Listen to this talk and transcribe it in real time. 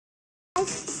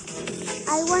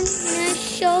I want to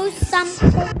show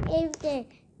something. If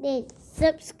they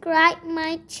subscribe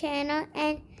my channel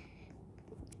and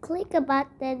click a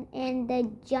button and the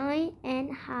join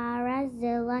and Harraz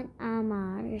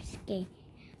Amars.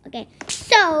 Okay.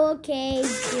 So good.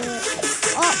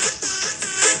 Oh,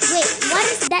 wait. What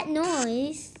is that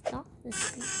noise? Stop the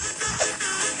screen.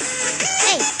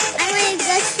 Hey, I want to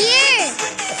go here.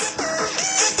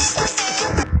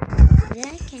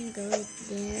 I can go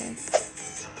there.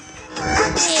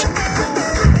 Okay,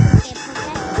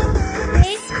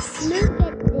 look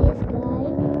at this,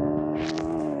 guys.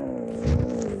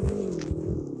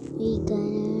 We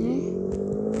gonna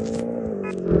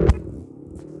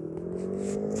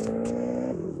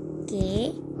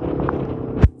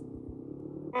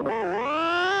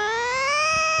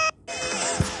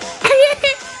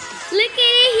look at it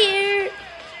here,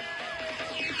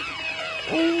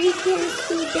 and we can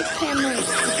see the camera.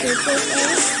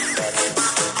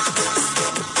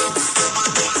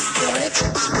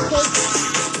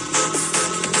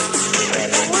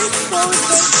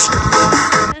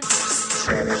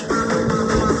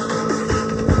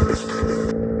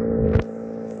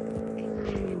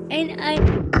 And I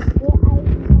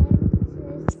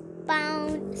want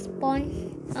to spawn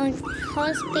on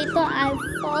hospital. I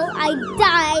fall, I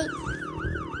die.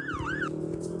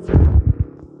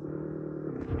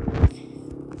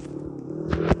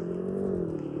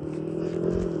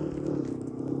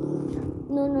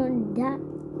 No, that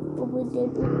over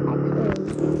there is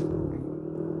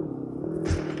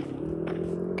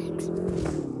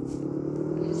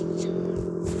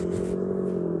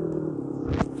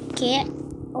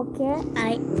Okay,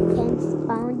 I can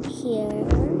spawn here.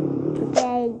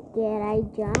 Okay, I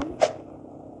jump.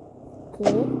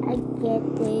 Okay, I get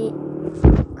the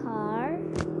car.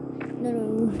 No.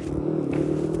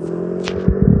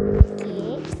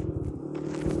 Okay.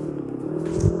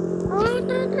 Oh,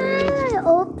 no.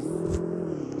 Oops.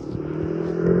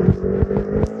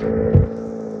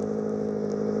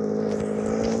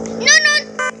 No.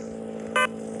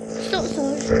 So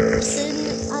sorry.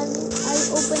 I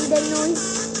opened the noise.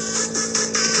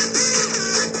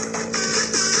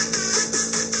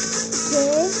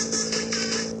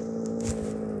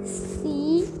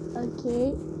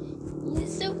 Okay. You're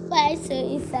so fast, so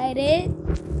excited.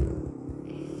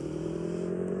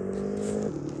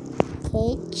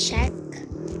 Okay, check.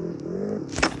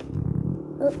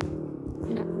 Oh,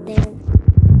 not there.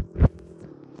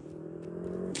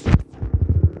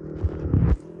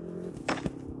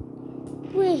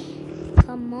 Wait,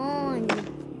 come on.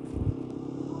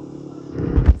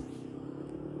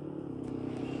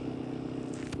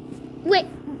 Wait.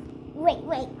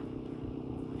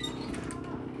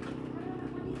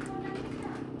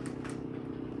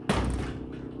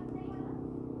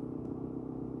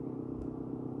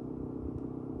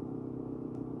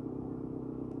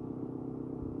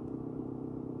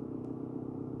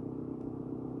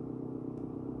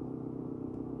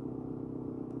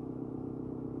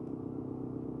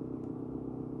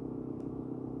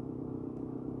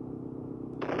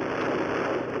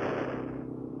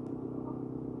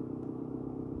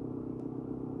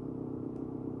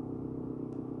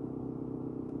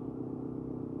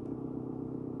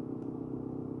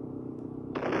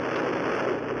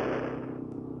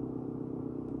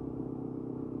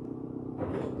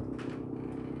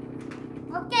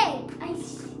 Okay, I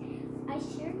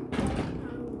sure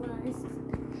was.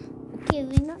 Okay,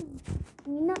 we're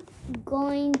not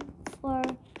going for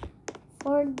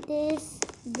this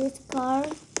car.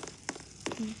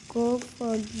 Go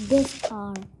for this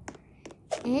car,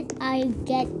 and I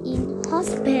get in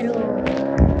hospital.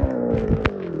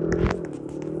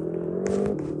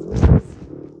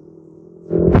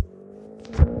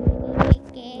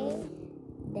 Okay,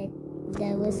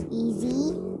 that was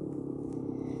easy.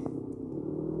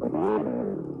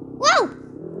 Whoa!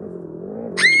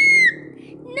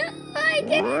 No, I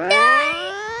didn't die.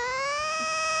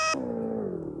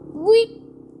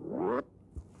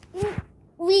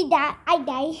 We die. I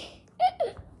die.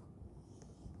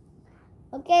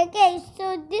 Okay.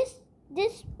 So this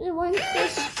one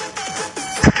fish.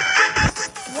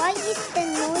 Why is the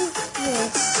noise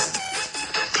here?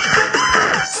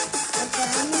 Okay,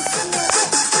 let me see.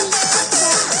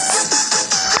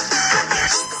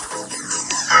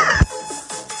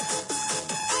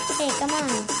 Okay, come on.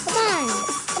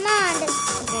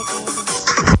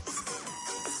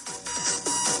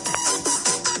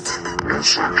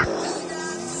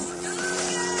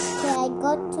 Okay, I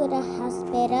go to the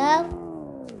hospital.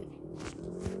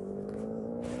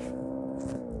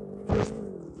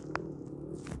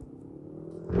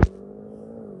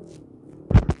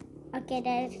 Okay,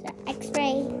 there's the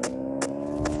X-ray.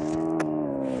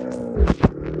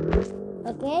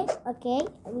 Okay,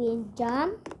 we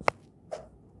jump.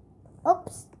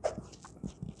 Oops.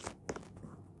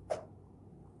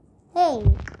 Hey.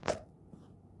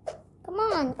 Come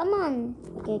on, come on.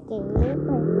 Okay, perfect.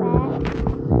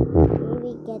 Okay,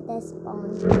 we get the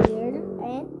spawn here.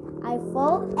 And I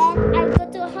fall and I go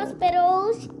to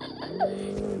hospital.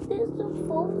 This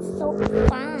phone is so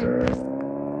fun.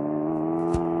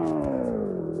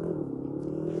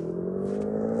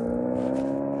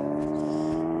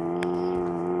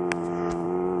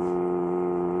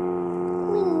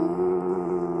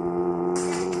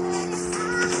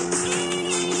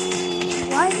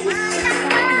 Why is this so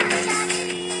fun?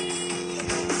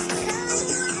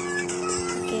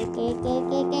 Okay.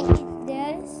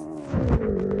 There's.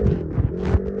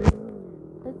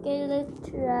 Okay, let's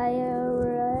try a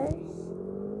rush.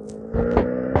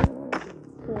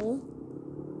 Okay.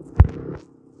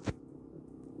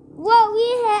 Whoa,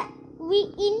 we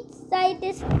inside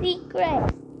the secret.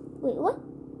 Wait, what?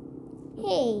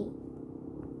 Hey.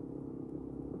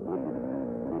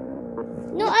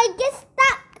 No, I get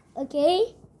stuck.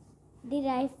 Okay. Did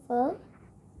I fall?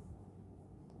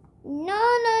 No,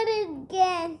 not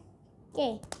again.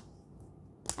 Okay.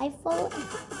 I fall.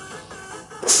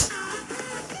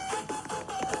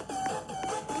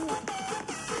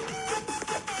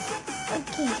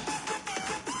 Okay.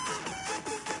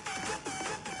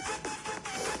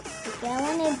 Okay, I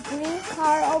want to bring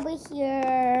car over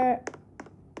here.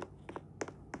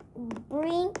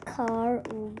 Bring car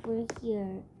over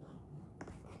here.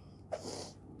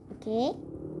 Okay.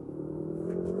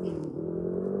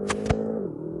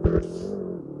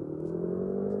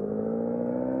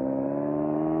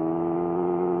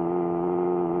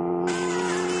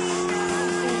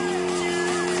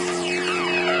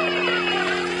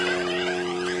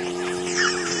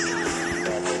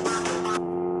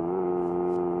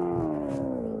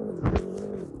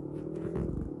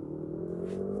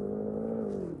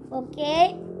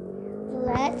 Okay,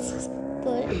 let's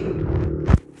put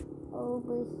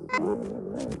over here.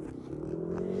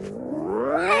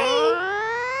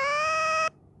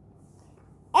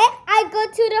 And I go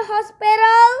to the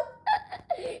hospital.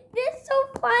 This is so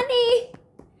funny.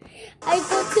 I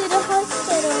go to the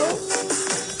hospital.